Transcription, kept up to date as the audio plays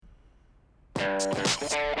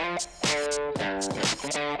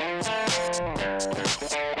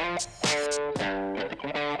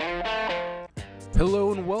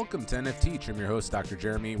Hello and welcome to NFT. I'm your host, Dr.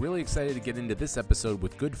 Jeremy. Really excited to get into this episode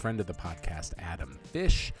with good friend of the podcast, Adam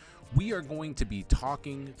Fish. We are going to be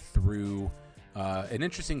talking through an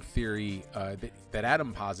interesting theory that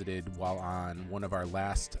Adam posited while on one of our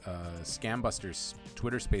last Scambusters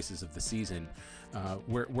Twitter spaces of the season,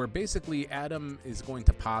 where basically Adam is going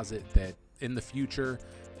to posit that in the future,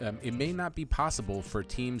 it may not be possible for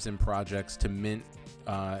teams and projects to mint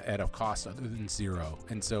at a cost other than zero.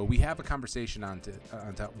 And so we have a conversation on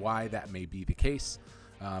why that may be the case.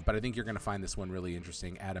 But I think you're going to find this one really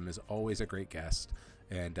interesting. Adam is always a great guest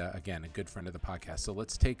and, again, a good friend of the podcast. So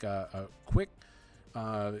let's take a quick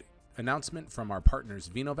announcement from our partners,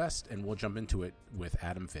 VinoVest, and we'll jump into it with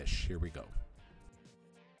Adam Fish. Here we go.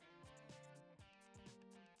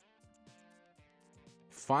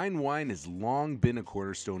 Fine wine has long been a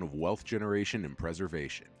cornerstone of wealth generation and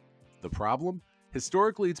preservation. The problem?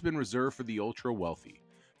 Historically, it's been reserved for the ultra-wealthy.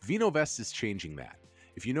 VinoVest is changing that.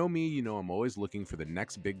 If you know me, you know I'm always looking for the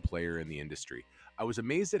next big player in the industry. I was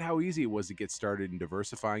amazed at how easy it was to get started in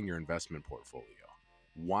diversifying your investment portfolio.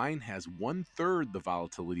 Wine has 1/3 the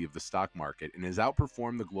volatility of the stock market and has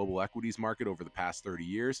outperformed the global equities market over the past 30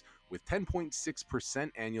 years with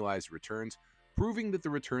 10.6% annualized returns, proving that the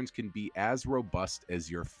returns can be as robust as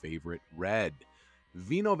your favorite red.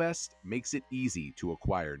 VinoVest makes it easy to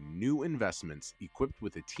acquire new investments equipped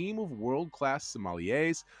with a team of world-class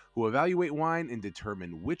sommeliers who evaluate wine and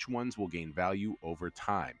determine which ones will gain value over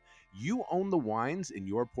time. You own the wines in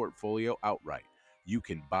your portfolio outright. You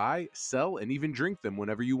can buy, sell, and even drink them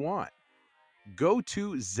whenever you want. Go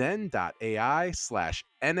to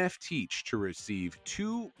zen.ai/NFTeach to receive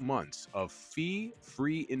 2 months of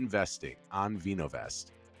fee-free investing on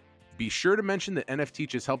VinoVest. Be sure to mention that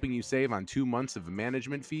NFTeach is helping you save on 2 months of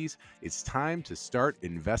management fees. It's time to start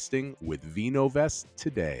investing with VinoVest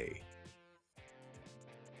today.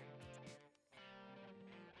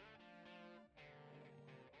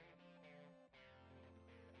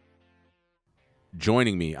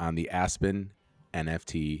 Joining me on the Aspen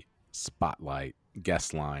NFT Spotlight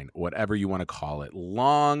guest line, whatever you want to call it,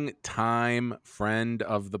 long time friend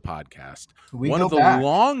of the podcast, one of the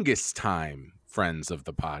longest time friends of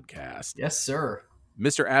the podcast. Yes, sir.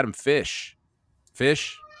 Mr. Adam Fish.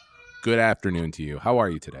 Fish, good afternoon to you. How are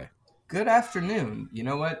you today? Good afternoon. You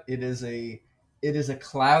know what? It is a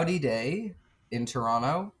cloudy day in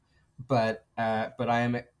Toronto, but I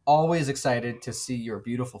am always excited to see your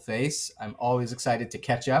beautiful face. I'm always excited to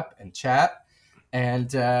catch up and chat,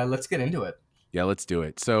 and let's get into it. Yeah, let's do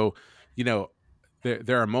it. So, you know,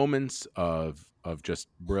 there are moments of just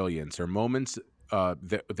brilliance, or moments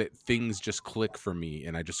that things just click for me,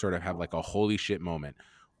 and I just sort of have like a holy shit moment.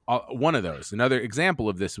 One of those. Another example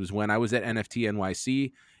of this was when I was at NFT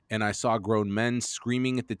NYC and I saw grown men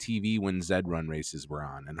screaming at the TV when Zed Run races were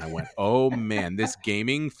on. And I went, oh man, this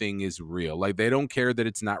gaming thing is real. Like, they don't care that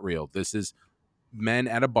it's not real. This is men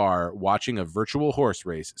at a bar watching a virtual horse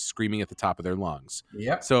race screaming at the top of their lungs.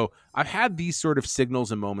 Yep. So I've had these sort of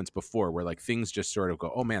signals and moments before where like things just sort of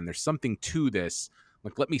go, oh man, there's something to this.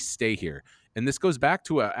 Like, let me stay here. And this goes back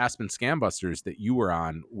to Aspen Scambusters that you were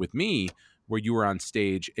on with me, where you were on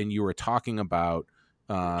stage and you were talking about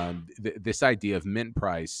this idea of mint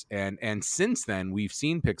price. And since then, we've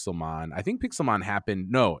seen Pixelmon. I think Pixelmon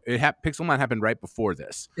happened. No, Pixelmon happened right before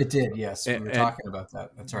this. It did, yes. We were talking about that.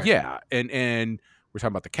 That's right. Yeah, and we're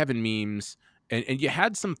talking about the Kevin memes. And you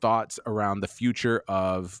had some thoughts around the future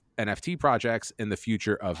of NFT projects and the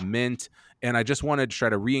future of mint. And I just wanted to try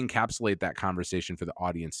to re-encapsulate that conversation for the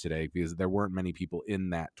audience today, because there weren't many people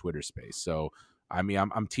in that Twitter space. So, I mean,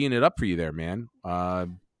 I'm teeing it up for you there, man. Sure.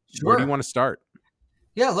 Where do you want to start?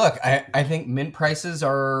 Yeah, look, I think mint prices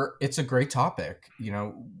it's a great topic. You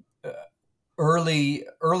know, early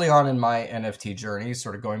on in my NFT journey,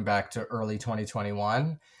 sort of going back to early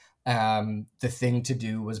 2021, the thing to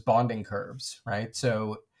do was bonding curves, right?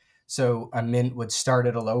 So a mint would start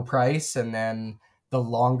at a low price, and then the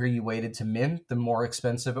longer you waited to mint, the more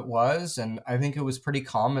expensive it was. And I think it was pretty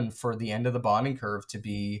common for the end of the bonding curve to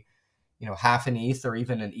be, you know, half an ETH or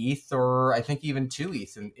even an ETH, or I think even 2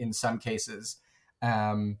 ETH in some cases.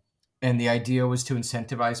 And the idea was to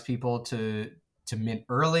incentivize people to mint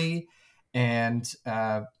early. And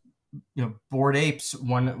you know, Bored Apes,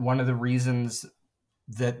 one of the reasons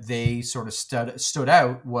that they sort of stood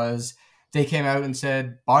out was they came out and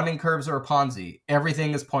said bonding curves are a Ponzi.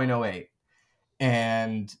 Everything is 0.08.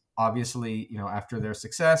 And obviously, you know, after their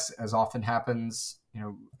success, as often happens, you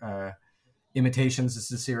know, imitations is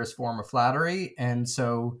the sincerest form of flattery. And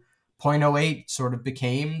so 0.08 sort of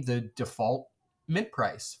became the default mint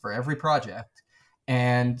price for every project.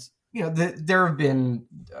 And, there have been,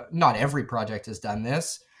 not every project has done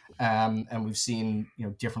this. And we've seen,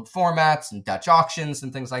 different formats and Dutch auctions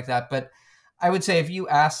and things like that. But I would say if you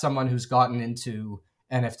ask someone who's gotten into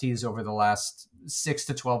NFTs over the last 6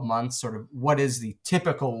 to 12 months, sort of what is the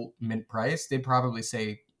typical mint price, they'd probably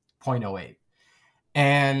say 0.08.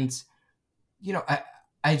 And,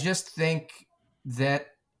 I just think that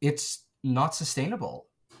it's not sustainable.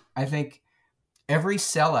 I think every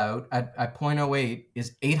sellout at 0.08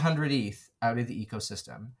 is 800 ETH out of the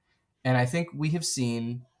ecosystem. And I think we have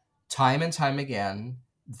seen time and time again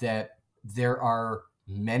that there are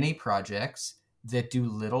many projects that do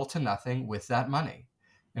little to nothing with that money.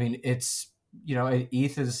 I mean, it's,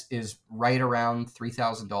 ETH is right around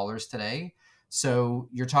 $3,000 today. So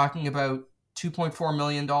you're talking about $2.4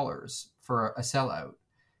 million for a sellout.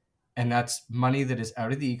 And that's money that is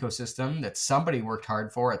out of the ecosystem that somebody worked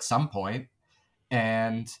hard for at some point.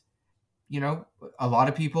 And, a lot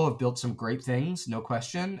of people have built some great things, no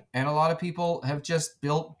question. And a lot of people have just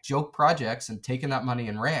built joke projects and taken that money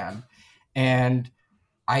and ran. And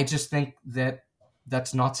I just think that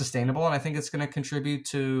that's not sustainable. And I think it's going to contribute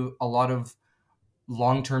to a lot of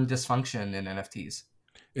long-term dysfunction in NFTs.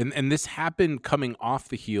 And this happened coming off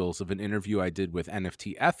the heels of an interview I did with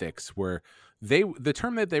NFT Ethics, where the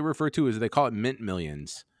term that they refer to is, they call it mint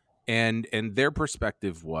millions. And their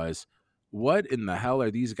perspective was, what in the hell are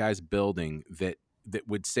these guys building that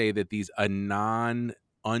would say that these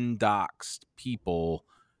undoxed people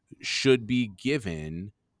should be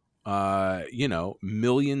given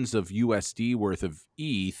millions of USD worth of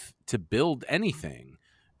ETH to build anything?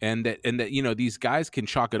 And that these guys can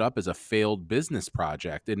chalk it up as a failed business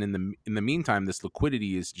project, and in the meantime, this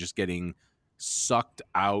liquidity is just getting sucked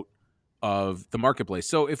out of the marketplace.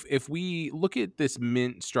 So if we look at this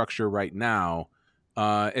mint structure right now,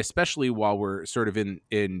 especially while we're sort of in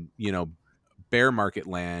bear market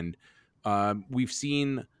land, we've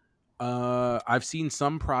seen I've seen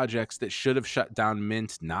some projects that should have shut down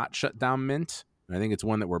mint not shut down mint. I think it's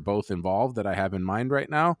one that we're both involved that I have in mind right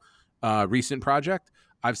now. Recent project.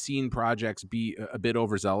 I've seen projects be a bit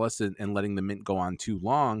overzealous and letting the mint go on too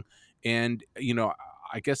long. And,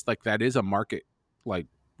 I guess like that is a market like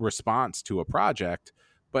response to a project.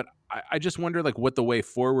 But I just wonder like what the way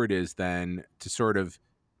forward is then to sort of,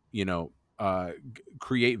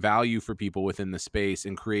 create value for people within the space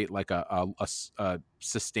and create like a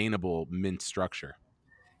sustainable mint structure.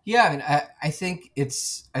 Yeah, I mean, I think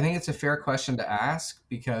it's a fair question to ask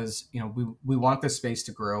because we want this space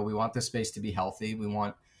to grow, we want this space to be healthy, we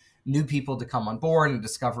want new people to come on board and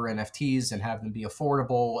discover NFTs and have them be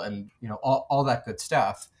affordable and all that good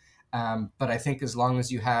stuff. But I think as long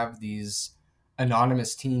as you have these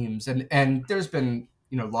anonymous teams, and there's been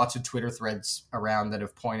lots of Twitter threads around that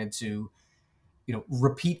have pointed to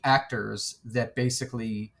repeat actors that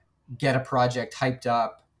basically get a project hyped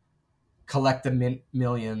up, collect the mint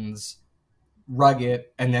millions, rug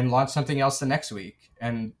it, and then launch something else the next week.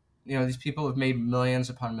 And these people have made millions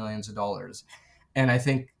upon millions of dollars. And I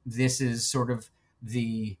think this is sort of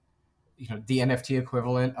the the NFT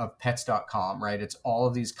equivalent of pets.com, right? It's all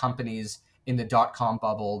of these companies in the .com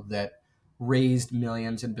bubble that raised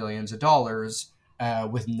millions and billions of dollars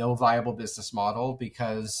with no viable business model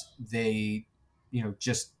because they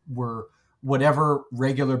just were whatever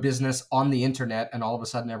regular business on the internet, and all of a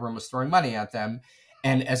sudden everyone was throwing money at them.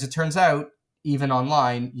 And as it turns out, even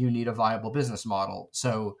online, you need a viable business model.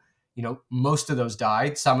 So, most of those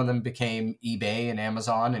died. Some of them became eBay and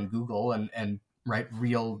Amazon and Google and right,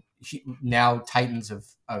 real now titans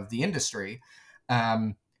of the industry.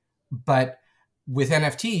 But with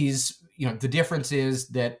NFTs, the difference is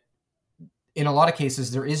that in a lot of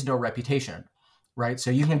cases, there is no reputation, right? So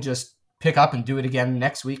you can just pick up and do it again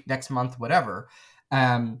next week, next month, whatever.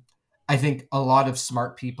 I think a lot of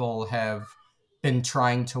smart people have been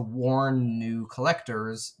trying to warn new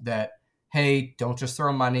collectors that, hey, don't just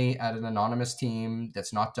throw money at an anonymous team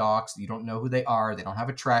that's not doxed. You don't know who they are. They don't have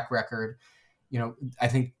a track record. I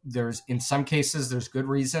think in some cases, there's good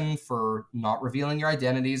reason for not revealing your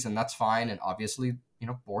identities, and that's fine. And obviously,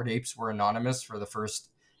 Bored Apes were anonymous for the first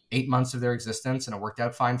 8 months of their existence, and it worked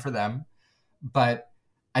out fine for them. But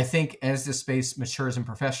I think as this space matures and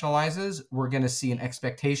professionalizes, we're going to see an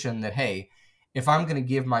expectation that, hey, if I'm going to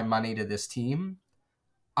give my money to this team,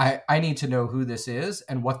 I need to know who this is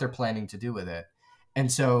and what they're planning to do with it.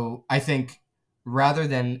 And so I think rather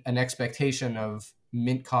than an expectation of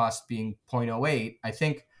mint cost being 0.08, I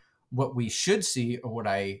think what we should see, or what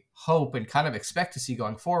I hope and kind of expect to see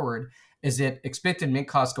going forward, is that expected mint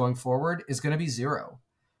cost going forward is going to be zero.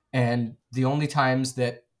 And the only times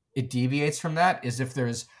that it deviates from that is if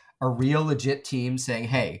there's a real legit team saying,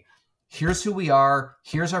 hey, here's who we are,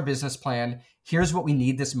 here's our business plan, here's what we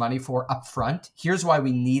need this money for up front, here's why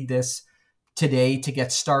we need this today to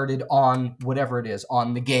get started on whatever it is,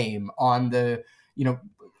 on the game, on the, you know,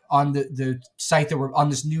 on the site that we're on,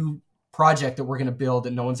 this new project that we're going to build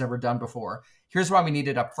that no one's ever done before. Here's why we need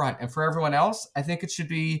it up front. And for everyone else, I think it should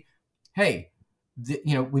be, hey,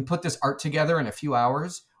 we put this art together in a few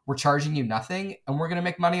hours. We're charging you nothing, and we're going to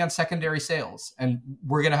make money on secondary sales. And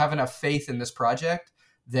we're going to have enough faith in this project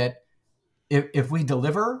that if we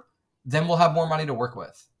deliver, then we'll have more money to work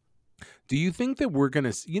with. Do you think that we're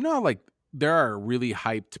going to, like there are really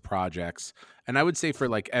hyped projects, and I would say for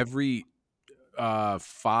like every 5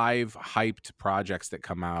 hyped projects that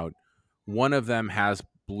come out, one of them has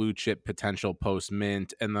blue chip potential post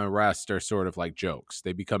mint, and the rest are sort of like jokes.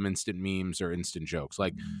 They become instant memes or instant jokes.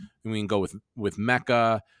 Like we can go with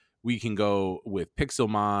Mecha, we can go with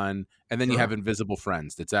Pixelmon, and then you have Invisible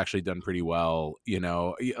Friends that's actually done pretty well,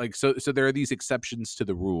 like so there are these exceptions to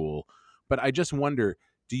the rule. But I just wonder,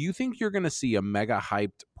 do you think you're going to see a mega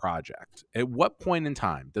hyped project? At what point in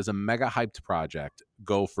time does a mega hyped project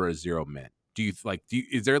go for a 0 mint?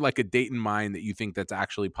 Is there like a date in mind that you think that's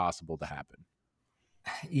actually possible to happen?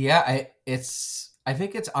 Yeah, I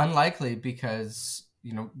think it's unlikely because,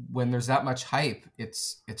 when there's that much hype,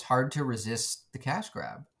 it's hard to resist the cash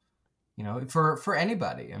grab. For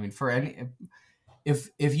anybody. I mean, if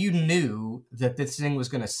you knew that this thing was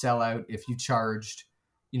going to sell out if you charged,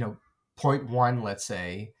 0.1, let's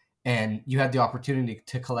say, and you had the opportunity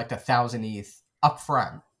to collect 1,000 ETH up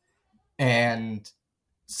front, and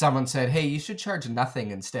someone said, hey, you should charge nothing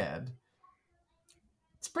instead,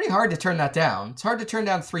 it's pretty hard to turn that down. It's hard to turn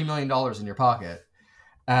down $3 million in your pocket.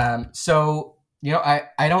 So,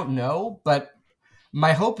 I don't know, but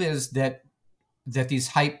my hope is that these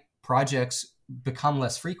hype projects become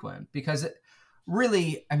less frequent, because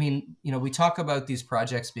really, I mean, we talk about these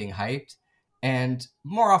projects being hyped, and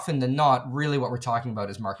more often than not, really what we're talking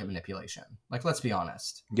about is market manipulation. Like, let's be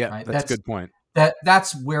honest. Yeah, right? That's a good point.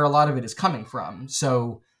 That's where a lot of it is coming from.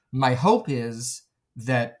 So my hope is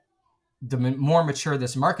that the more mature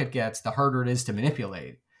this market gets, the harder it is to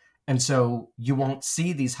manipulate. And so you won't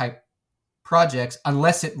see these hype projects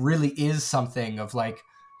unless it really is something of like,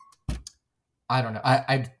 I don't know.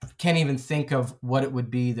 I can't even think of what it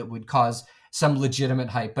would be that would cause some legitimate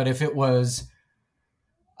hype. But if it was,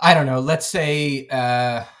 I don't know, let's say,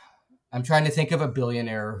 I'm trying to think of a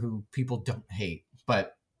billionaire who people don't hate,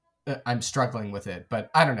 but I'm struggling with it.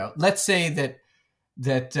 But I don't know. Let's say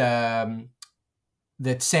that Sam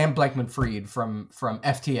Blankman-Fried from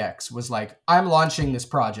FTX was like, I'm launching this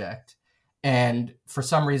project, and for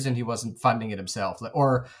some reason he wasn't funding it himself,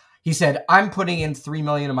 or he said, I'm putting in $3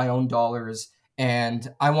 million of my own dollars,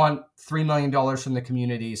 and I want $3 million from the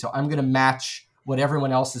community, so I'm going to match what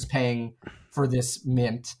everyone else is paying for this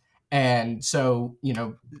mint. And so,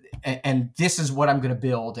 and this is what I'm going to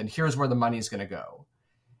build, and here's where the money is going to go.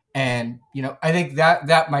 And, I think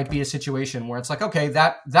that might be a situation where it's like, okay,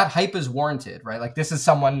 that hype is warranted, right? Like, this is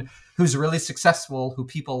someone who's really successful, who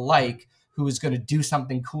people like, who is going to do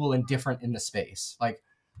something cool and different in the space. Like,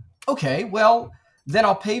 okay, well, then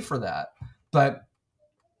I'll pay for that. But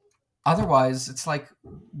otherwise, it's like,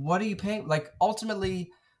 what are you paying? Like,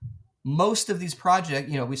 ultimately, most of these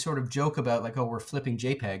projects, we sort of joke about like, oh, we're flipping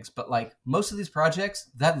JPEGs, but like most of these projects,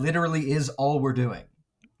 that literally is all we're doing.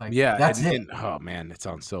 Like, yeah, that's it. Oh man, it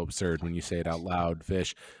sounds so absurd when you say it out loud,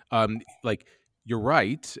 Fish. Like, you're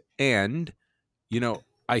right, and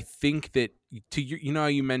I think that to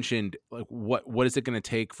you mentioned like what is it going to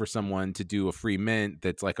take for someone to do a free mint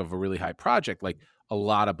that's like of a really high project, like a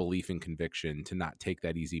lot of belief and conviction to not take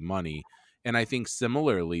that easy money. And I think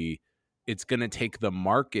similarly, it's going to take the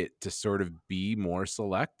market to sort of be more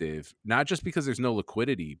selective, not just because there's no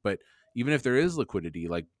liquidity, but even if there is liquidity,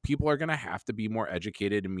 like people are going to have to be more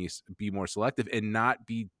educated and be more selective and not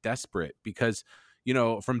be desperate. Because,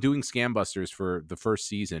 from doing Scam Busters for the first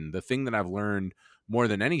season, the thing that I've learned more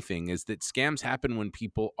than anything is that scams happen when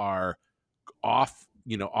people are off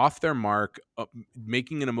their mark,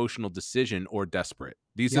 making an emotional decision, or desperate.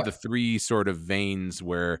 These are the three sort of veins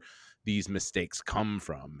where these mistakes come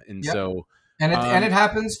from. And so, and it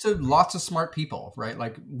happens to lots of smart people, right?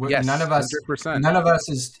 Like, yes, none of us 100%. None of us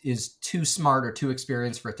is too smart or too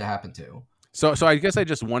experienced for it to happen to. So I guess I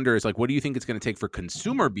just wonder, is like, what do you think it's going to take for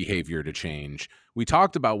consumer behavior to change? We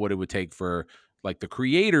talked about what it would take for like the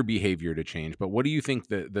creator behavior to change, but what do you think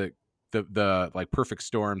the like perfect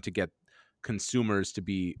storm to get consumers to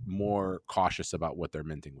be more cautious about what they're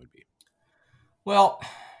minting would be? Well,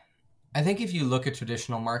 I think if you look at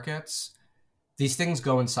traditional markets, these things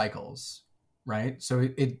go in cycles. right? So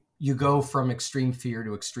you go from extreme fear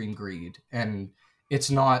to extreme greed, and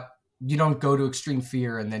it's not, you don't go to extreme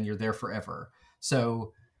fear and then you're there forever.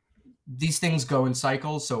 So these things go in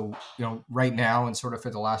cycles. So, right now and sort of for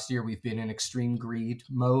the last year, we've been in extreme greed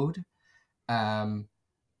mode. Um,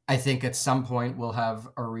 I think at some point we'll have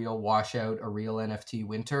a real washout, a real NFT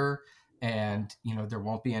winter, and there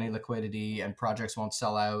won't be any liquidity, and projects won't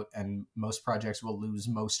sell out, and most projects will lose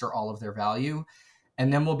most or all of their value,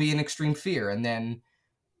 and then we'll be in extreme fear, and then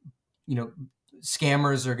you know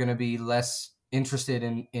scammers are going to be less interested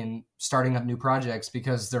in starting up new projects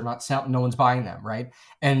because they're not no one's buying them, right?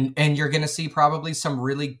 And you're going to see probably some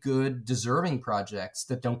really good deserving projects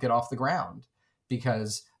that don't get off the ground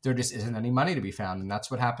because there just isn't any money to be found. And that's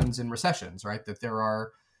what happens in recessions, right? That there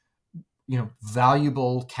are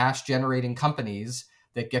valuable cash generating companies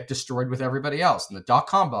that get destroyed with everybody else. In the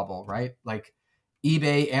dot-com bubble, right? Like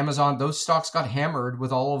eBay, Amazon, those stocks got hammered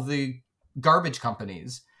with all of the garbage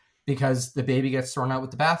companies because the baby gets thrown out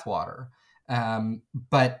with the bathwater.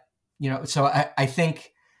 But so I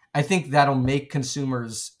think that'll make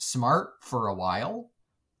consumers smart for a while,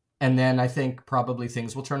 and then I think probably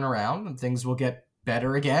things will turn around and things will get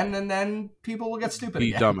better again, and then people will get stupid Be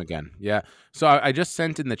again. dumb again. Yeah. So I just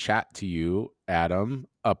sent in the chat to you, Adam,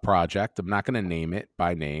 a project. I'm not going to name it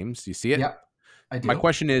by names. You see it? Yep, I do. My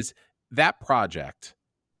question is, that project,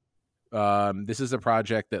 this is a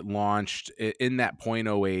project that launched in that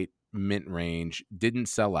 0.08 mint range, didn't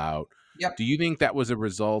sell out. Yep. Do you think that was a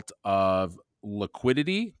result of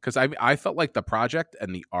liquidity? Because I felt like the project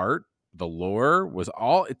and the art, the lore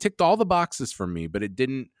it ticked all the boxes for me, but it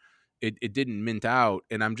didn't mint out.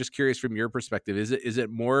 And I'm just curious from your perspective, is it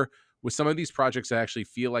more with some of these projects that actually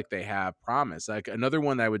feel like they have promise? Like another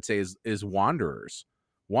one that I would say is Wanderers.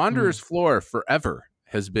 Wanderers floor forever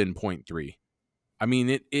has been 0.3. I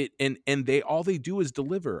mean, and they do is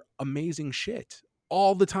deliver amazing shit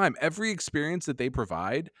all the time. Every experience that they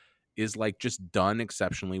provide is like just done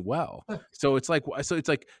exceptionally well. So it's like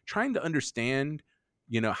trying to understand,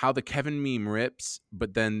 how the Kevin meme rips,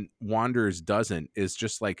 but then Wanderers doesn't, is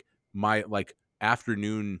just like my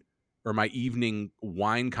afternoon or my evening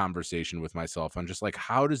wine conversation with myself. I'm just like,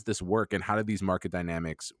 how does this work, and how do these market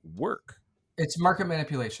dynamics work? It's market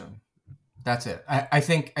manipulation. That's it. I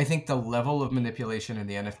think the level of manipulation in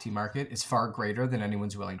the NFT market is far greater than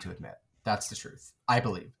anyone's willing to admit. That's the truth, I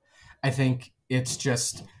believe. I think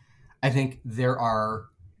there are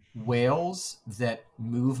whales that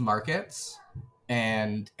move markets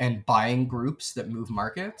and buying groups that move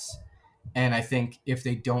markets. And I think if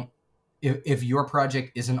your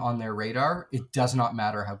project isn't on their radar, it does not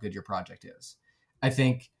matter how good your project is. I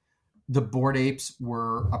think the Bored Apes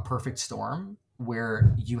were a perfect storm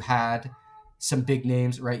where you had some big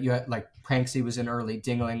names, right? You had like Pranksy was in early,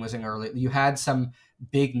 Dingling was in early. You had some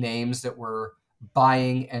big names that were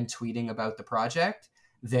buying and tweeting about the project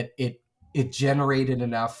that it generated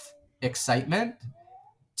enough excitement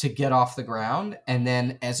to get off the ground. And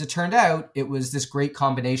then as it turned out, it was this great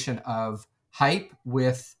combination of hype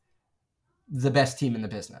with the best team in the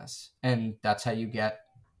business. And that's how you get,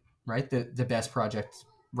 right, the best project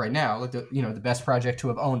right now, like the best project to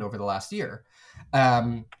have owned over the last year.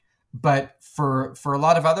 But for a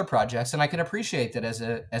lot of other projects, and I can appreciate that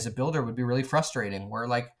as a builder would be really frustrating, where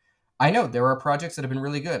like I know there are projects that have been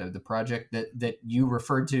really good. The project that you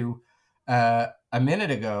referred to a minute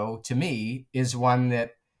ago to me is one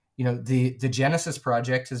that the Genesis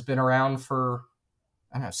project has been around for,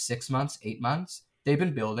 I don't know, 6 months, 8 months. They've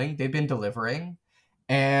been building, they've been delivering,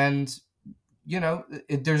 and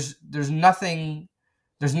there's nothing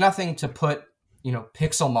to put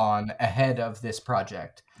Pixelmon ahead of this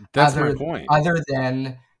project. That's my point. Other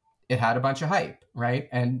than it had a bunch of hype, right?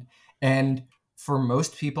 And for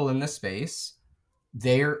most people in this space,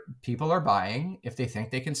 people are buying if they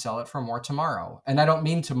think they can sell it for more tomorrow. And I don't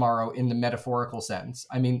mean tomorrow in the metaphorical sense.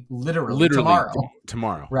 I mean literally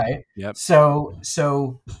tomorrow. Right? Yep.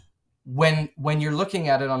 So when you're looking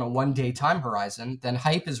at it on a 1-day time horizon, then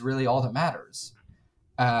hype is really all that matters.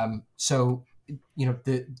 So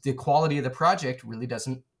the quality of the project really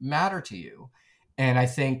doesn't matter to you. And I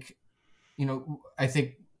think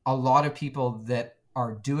a lot of people that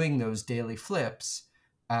are doing those daily flips,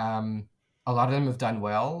 a lot of them have done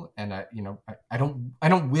well, and I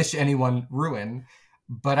don't wish anyone ruin,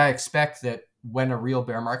 but I expect that when a real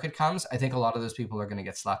bear market comes, I think a lot of those people are going to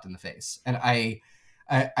get slapped in the face. And I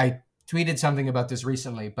tweeted something about this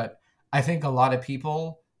recently, but I think a lot of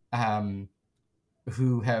people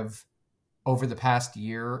who have over the past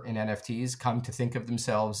year in NFTs come to think of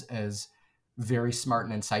themselves as very smart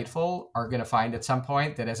and insightful are going to find at some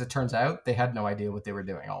point that, as it turns out, they had no idea what they were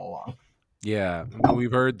doing all along. Yeah, I mean,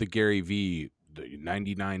 we've heard the Gary V, the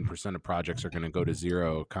 99% of projects are going to go to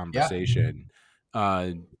zero Yeah, conversation.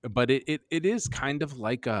 Uh, but it is kind of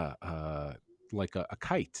like a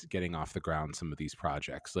kite getting off the ground. Some of these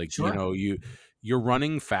projects, like, you sure. know, you're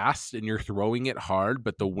running fast and you're throwing it hard,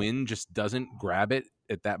 but the wind just doesn't grab it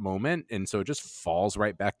at that moment, and so it just falls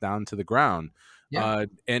right back down to the ground. Yeah,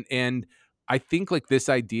 And I think like this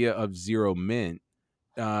idea of zero mint,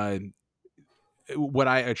 uh, what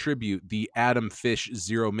I attribute the Adam Fish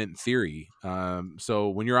zero mint theory. So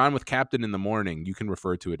when you're on with Captain in the morning, you can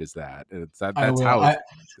refer to it as that. It's that I that's will. how it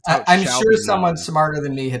I'm shall sure be someone known. smarter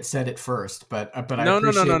than me had said it first, but I No,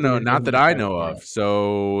 no, no, no, appreciate the no, not that ability to I fight it know for of. it.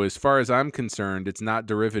 So as far as I'm concerned, it's not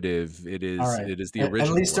derivative. All right. It is the At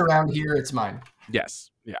original least one. around here, it's mine. Yes,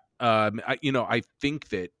 yeah. I think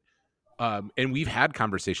that and we've had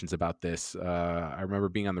conversations about this. I remember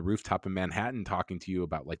being on the rooftop in Manhattan talking to you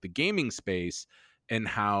about like the gaming space and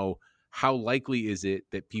how likely is it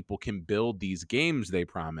that people can build these games they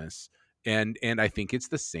promise. And I think it's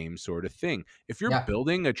the same sort of thing. If you're Yeah,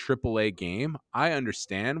 building a AAA game, I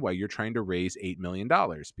understand why you're trying to raise $8 million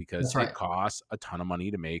because that's it right. costs a ton of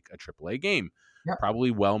money to make a AAA game, Yep.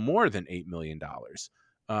 probably well more than $8 million.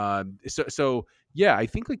 So yeah, I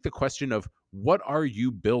think like the question of what are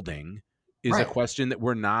you building is a Right. question that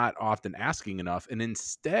we're not often asking enough, and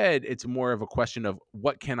instead it's more of a question of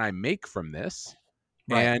what can I make from this,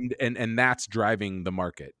 Right. and that's driving the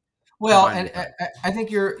market Well, behind the and side. I think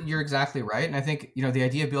you're exactly right, and I think the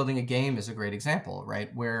idea of building a game is a great example, right?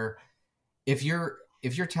 Where if you're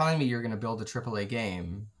telling me you're going to build a AAA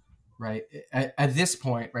game, right? At this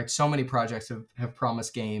point, right? So many projects have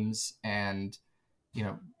promised games, and you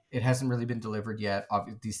know it hasn't really been delivered yet.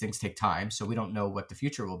 These things take time, so we don't know what the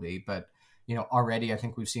future will be. But already I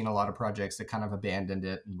think we've seen a lot of projects that kind of abandoned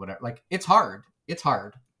it and whatever. Like it's hard. It's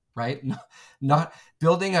hard, right? Not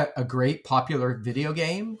building a great popular video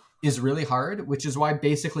game is really hard, which is why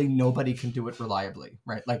basically nobody can do it reliably,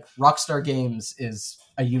 right? Like Rockstar Games is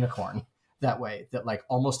a unicorn that way. That like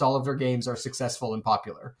almost all of their games are successful and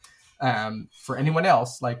popular. For anyone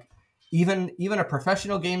else, like even a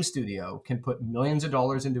professional game studio can put millions of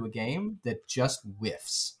dollars into a game that just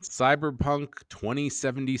whiffs. Cyberpunk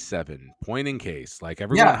 2077, point in case, like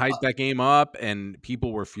everyone Yeah, hyped that game up and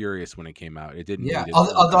people were furious when it came out. It didn't yeah. meet its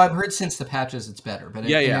Although potential. I've heard since the patches it's better, but in,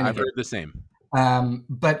 Yeah, in yeah, any I've case, heard the same.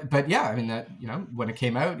 but yeah, I mean that when it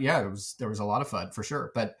came out, yeah, there was a lot of FUD for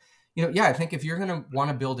sure. But yeah, I think if you're gonna want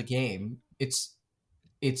to build a game, it's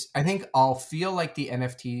I think I'll feel like the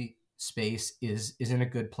NFT space is in a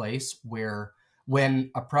good place where when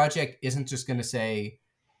a project isn't just going to say,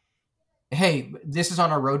 hey, this is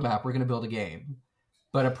on our roadmap, we're going to build a game,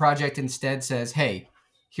 but a project instead says, hey,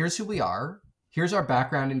 here's who we are, here's our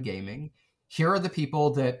background in gaming, here are the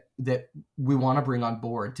people that we want to bring on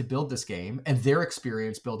board to build this game and their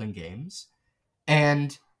experience building games,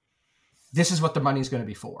 and this is what the money's going to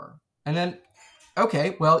be for. And then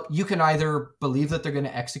okay, well, you can either believe that they're going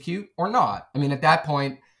to execute or not. I mean, at that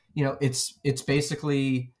point, it's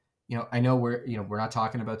basically, I know we're not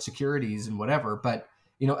talking about securities and whatever, but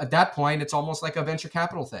at that point, it's almost like a venture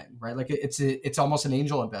capital thing, right? Like it's almost an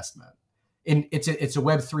angel investment. It's a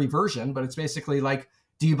Web3 version, but it's basically like,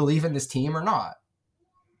 do you believe in this team or not?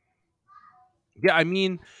 Yeah, I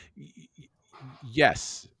mean,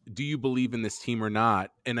 yes. Do you believe in this team or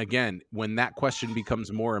not? And again, when that question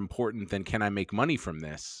becomes more important than can I make money from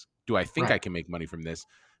this? Do I think Right. I can make money from this?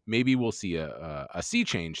 Maybe we'll see a sea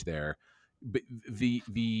change there. But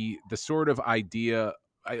the sort of idea,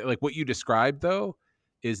 like what you described, though,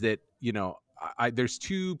 is that there's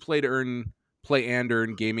two play and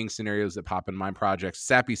earn gaming scenarios that pop in my projects.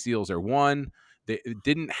 Sappy Seals are one. They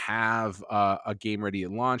didn't have a game ready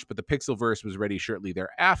at launch, but the Pixelverse was ready shortly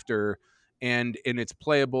thereafter, and it's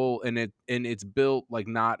playable, and it's built like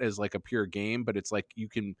not as like a pure game, but it's like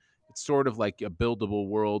it's sort of like a buildable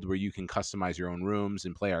world where you can customize your own rooms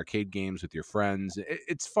and play arcade games with your friends.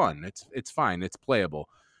 It's fun. It's fine. It's playable.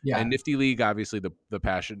 And Yeah. Nifty League, obviously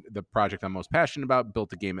the project I'm most passionate about,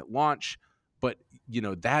 built a game at launch, but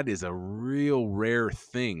that is a real rare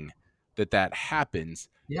thing that happens.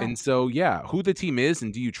 Yeah. And so, yeah, who the team is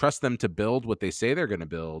and do you trust them to build what they say they're going to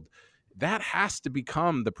build? That has to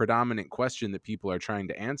become the predominant question that people are trying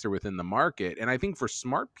to answer within the market. And I think for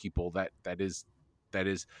smart people, that is,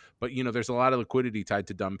 but there's a lot of liquidity tied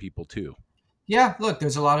to dumb people too. Yeah, look,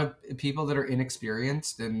 there's a lot of people that are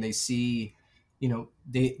inexperienced and they see,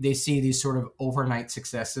 they see these sort of overnight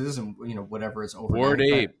successes and whatever is Bored overnight,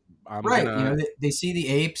 but Ape, I'm right, gonna. they see the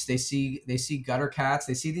apes, they see gutter cats,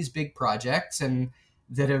 they see these big projects and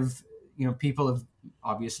that have, people have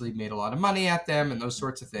obviously made a lot of money at them and those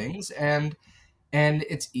sorts of things, and And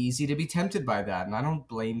it's easy to be tempted by that. And I don't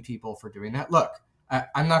blame people for doing that. Look,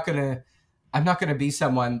 I'm not gonna be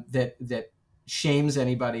someone that shames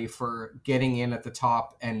anybody for getting in at the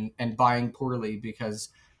top and buying poorly because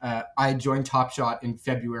I joined Top Shot in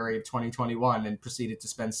February of 2021 and proceeded to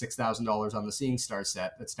spend $6,000 on the Seeing Star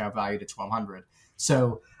set that's now valued at $1,200.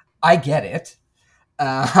 So I get it,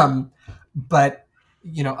 but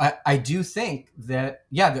I do think that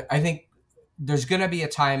I think there's going to be a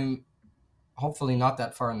time, hopefully not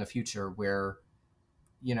that far in the future, where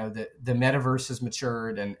the metaverse has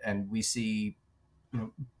matured and we see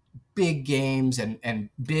big games and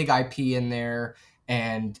big IP in there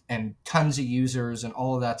and tons of users and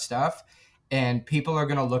all of that stuff. And people are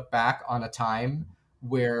going to look back on a time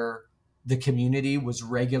where the community was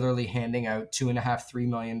regularly handing out $2.5–3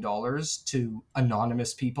 million to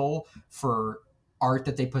anonymous people for art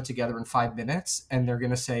that they put together in 5 minutes. And they're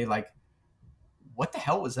going to say, like, what the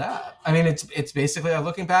hell was that? I mean, it's basically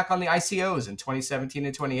looking back on the ICOs in 2017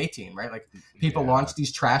 and 2018, right? Like, people launched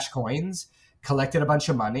these trash coins, collected a bunch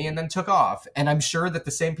of money, and then took off. And I'm sure that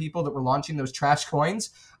the same people that were launching those trash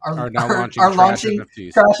coins are now launching trash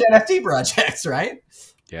NFT projects, right?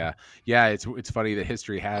 Yeah. It's funny that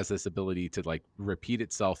history has this ability to like repeat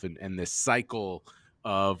itself and this cycle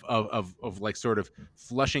of like sort of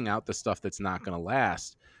flushing out the stuff that's not going to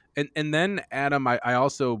last. And then, Adam, I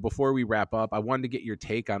also, before we wrap up, I wanted to get your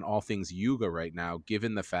take on all things Yuga right now,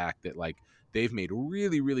 given the fact that like they've made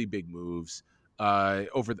really, really big moves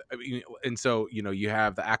and so, you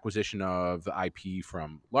have the acquisition of the IP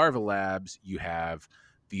from Larva Labs. You have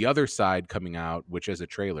the other side coming out, which is a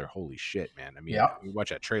trailer. Holy shit, man. I mean, you watch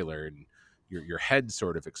that trailer and your head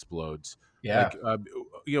sort of explodes. Yeah. Like,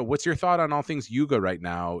 what's your thought on all things Yuga right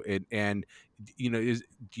now? And do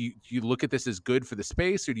you look at this as good for the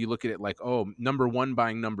space, or do you look at it like, oh, number one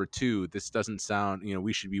buying number two? This doesn't sound,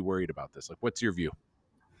 we should be worried about this. Like, what's your view?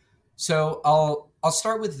 So I'll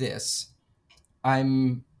start with this.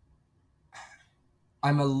 I'm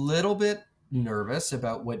a little bit nervous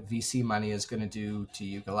about what VC money is going to do to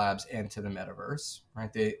Yuga Labs and to the metaverse.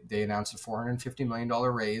 Right? They announced a $450 million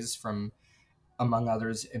raise from, among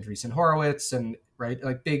others, Andreessen Horowitz, and right,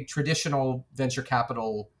 like big traditional venture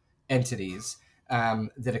capital entities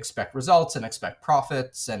that expect results and expect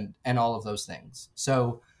profits and all of those things.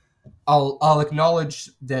 So I'll acknowledge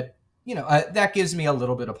that that gives me a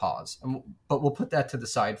little bit of pause, but we'll put that to the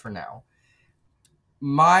side for now.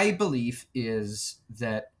 My belief is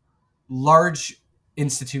that large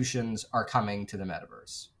institutions are coming to the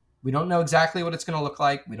metaverse. We don't know exactly what it's going to look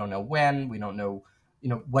like. We don't know when. We don't know,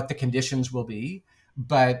 what the conditions will be.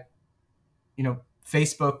 But,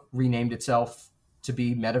 Facebook renamed itself to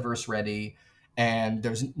be metaverse ready. And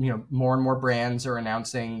there's, more and more brands are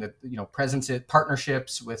announcing that, presence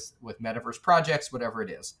partnerships with metaverse projects, whatever it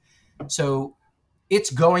is. So it's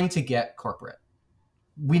going to get corporate.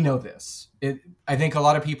 We know this. I think a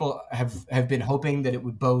lot of people have been hoping that it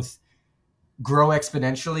would both grow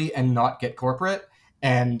exponentially and not get corporate.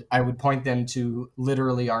 And I would point them to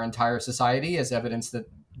literally our entire society as evidence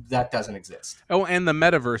that doesn't exist. Oh, and the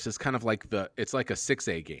metaverse is kind of like it's like a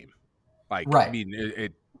 6A game. Like, right. I mean,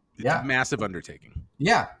 it's a massive undertaking.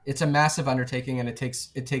 Yeah, it's a massive undertaking, and it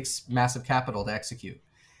takes massive capital to execute.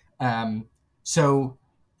 So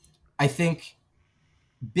I think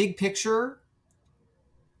big picture,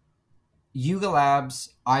 Yuga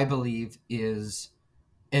Labs, I believe, is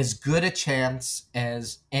as good a chance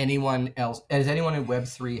as anyone in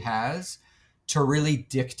Web3 has to really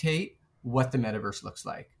dictate what the metaverse looks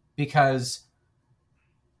like. Because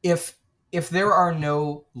if there are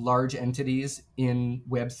no large entities in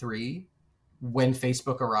Web3 when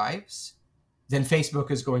Facebook arrives, then Facebook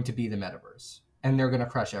is going to be the metaverse, and they're going to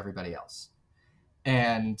crush everybody else.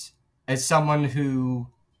 And as someone who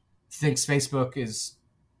thinks Facebook is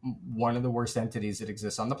one of the worst entities that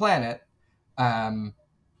exists on the planet,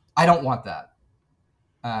 I don't want that.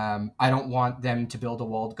 I don't want them to build a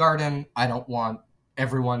walled garden. I don't want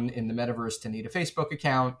everyone in the metaverse to need a Facebook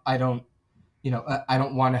account. I don't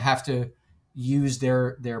want to have to use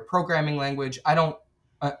their programming language. I don't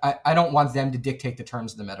want them to dictate the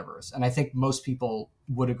terms of the metaverse. And I think most people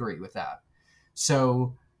would agree with that.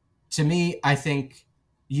 So to me, I think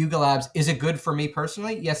Yuga Labs, is it good for me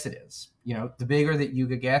personally? Yes, it is. The bigger that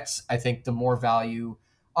Yuga gets, I think the more value.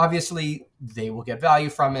 Obviously, they will get value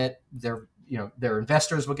from it. Their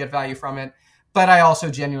investors will get value from it. But I also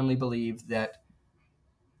genuinely believe that,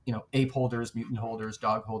 ape holders, mutant holders,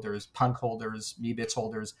 dog holders, punk holders, Meebits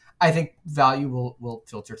holders, I think value will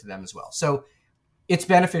filter to them as well. So it's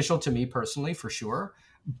beneficial to me personally, for sure.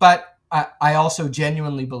 But I also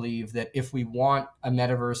genuinely believe that if we want a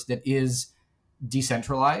metaverse that is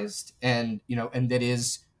decentralized and that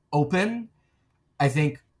is open, I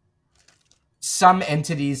think some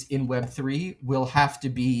entities in Web3 will have to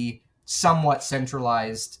be somewhat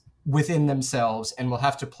centralized within themselves and will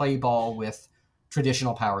have to play ball with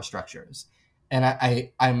traditional power structures. And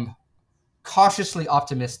I'm cautiously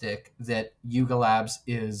optimistic that Yuga Labs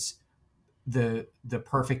is the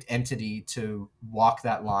perfect entity to walk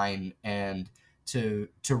that line and to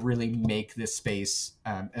really make this space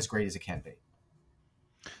as great as it can be.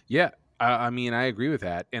 Yeah, I mean, I agree with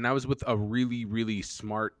that. And I was with a really, really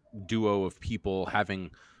smart duo of people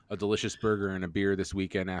having a delicious burger and a beer this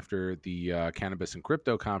weekend after the Cannabis and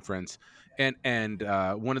Crypto conference. And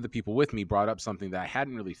one of the people with me brought up something that I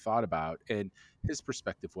hadn't really thought about. And his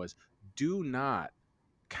perspective was, do not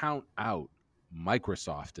count out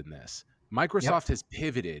Microsoft in this. Microsoft has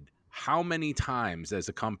pivoted how many times as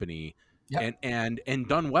a company and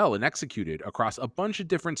done well and executed across a bunch of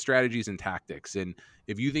different strategies and tactics. And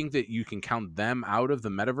if you think that you can count them out of the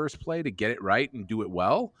metaverse play to get it right and do it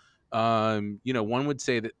well, one would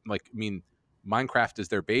say that, Minecraft is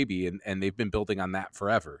their baby and they've been building on that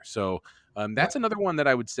forever. So that's another one that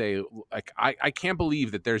I would say, I can't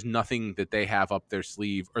believe that there's nothing that they have up their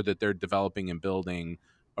sleeve or that they're developing and building.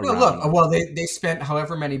 They spent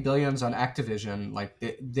however many billions on Activision.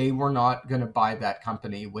 Like they were not going to buy that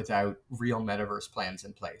company without real metaverse plans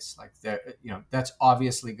in place. Like that's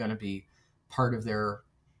obviously going to be part of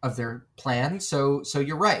their plan. So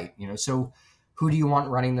you're right. So who do you want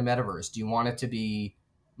running the metaverse? Do you want it to be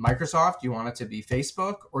Microsoft? Do you want it to be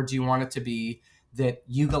Facebook? Or do you want it to be that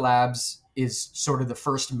Yuga Labs is sort of the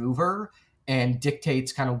first mover and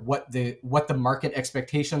dictates kind of what the market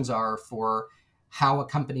expectations are for how a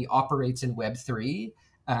company operates in Web3.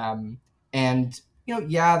 And, they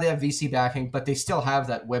have VC backing, but they still have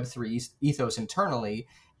that Web3 ethos internally.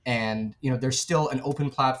 And, there's still an open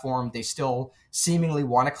platform. They still seemingly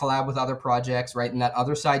want to collab with other projects, right? In that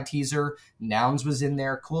other side teaser, Nouns was in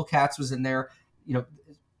there, Cool Cats was in there,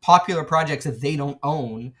 popular projects that they don't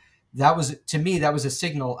own. That was, to me, that was a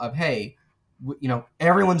signal of, hey,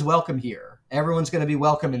 everyone's welcome here. Everyone's going to be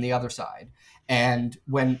welcome in the other side. And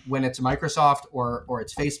when it's Microsoft or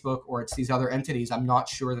it's Facebook or it's these other entities, I'm not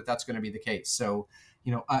sure that that's going to be the case. So,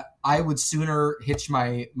 I would sooner hitch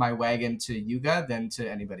my wagon to Yuga than to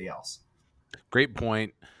anybody else. Great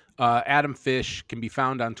point. Adam Fish can be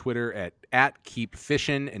found on Twitter at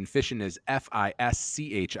KeepFishin, and Fishin is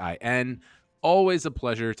FISCHIN. Always a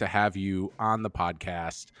pleasure to have you on the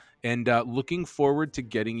podcast. And looking forward to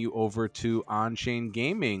getting you over to On-Chain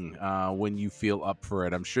Gaming when you feel up for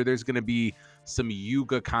it. I'm sure there's going to be some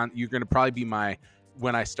Yuga you're going to probably be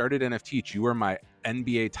when I started NFT, you were my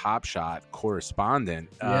NBA Top Shot correspondent.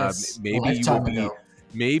 Yes,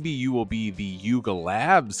 maybe you will be the Yuga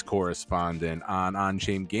Labs correspondent on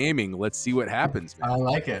On-Chain Gaming. Let's see what happens, man. I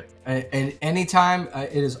like it. And anytime,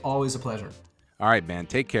 it is always a pleasure. All right, man.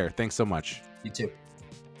 Take care. Thanks so much. You too.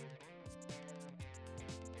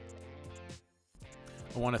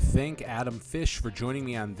 I want to thank Adam Fish for joining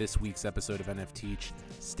me on this week's episode of NFTeach.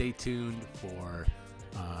 Stay tuned for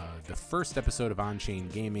the first episode of On-Chain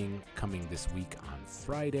Gaming coming this week on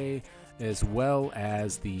Friday, as well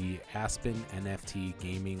as the Aspen NFT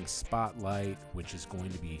Gaming Spotlight, which is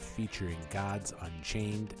going to be featuring Gods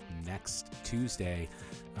Unchained next Tuesday.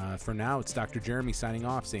 For now, it's Dr. Jeremy signing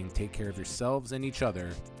off, saying take care of yourselves and each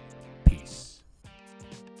other.